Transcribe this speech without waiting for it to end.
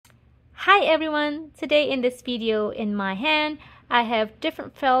Hi everyone! Today in this video in my hand, I have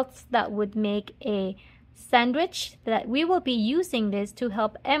different felts that would make a sandwich that we will be using this to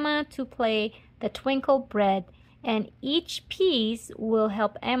help Emma to play the twinkle bread, and each piece will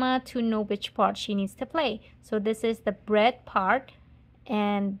help Emma to know which part she needs to play. So this is the bread part,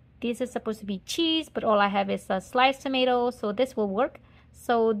 and this is supposed to be cheese, but all I have is a sliced tomato, so this will work.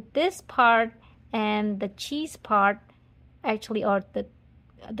 So this part and the cheese part actually are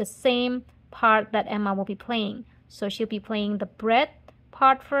the same part that Emma will be playing. So she'll be playing the bread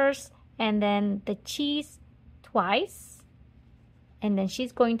part first and then the cheese twice, and then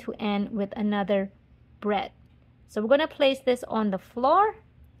she's going to end with another bread. So we're going to place this on the floor,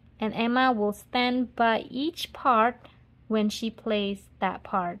 and Emma will stand by each part when she plays that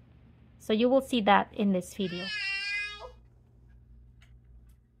part. So you will see that in this video.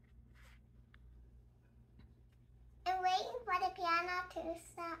 I'm waiting for the piano to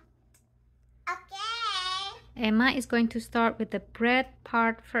start. Okay. Emma is going to start with the bread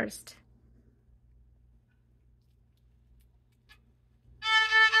part first.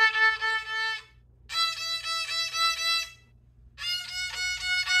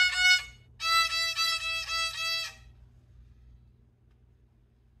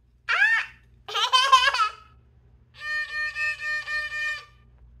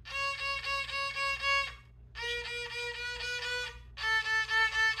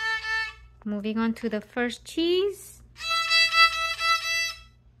 Moving on to the first cheese.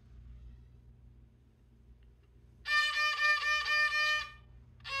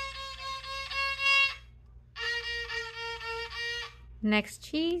 Next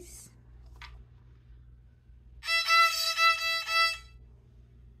cheese.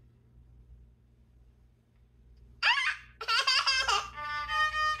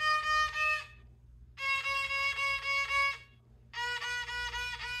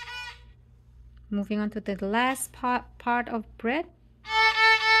 Moving on to the last part of bread.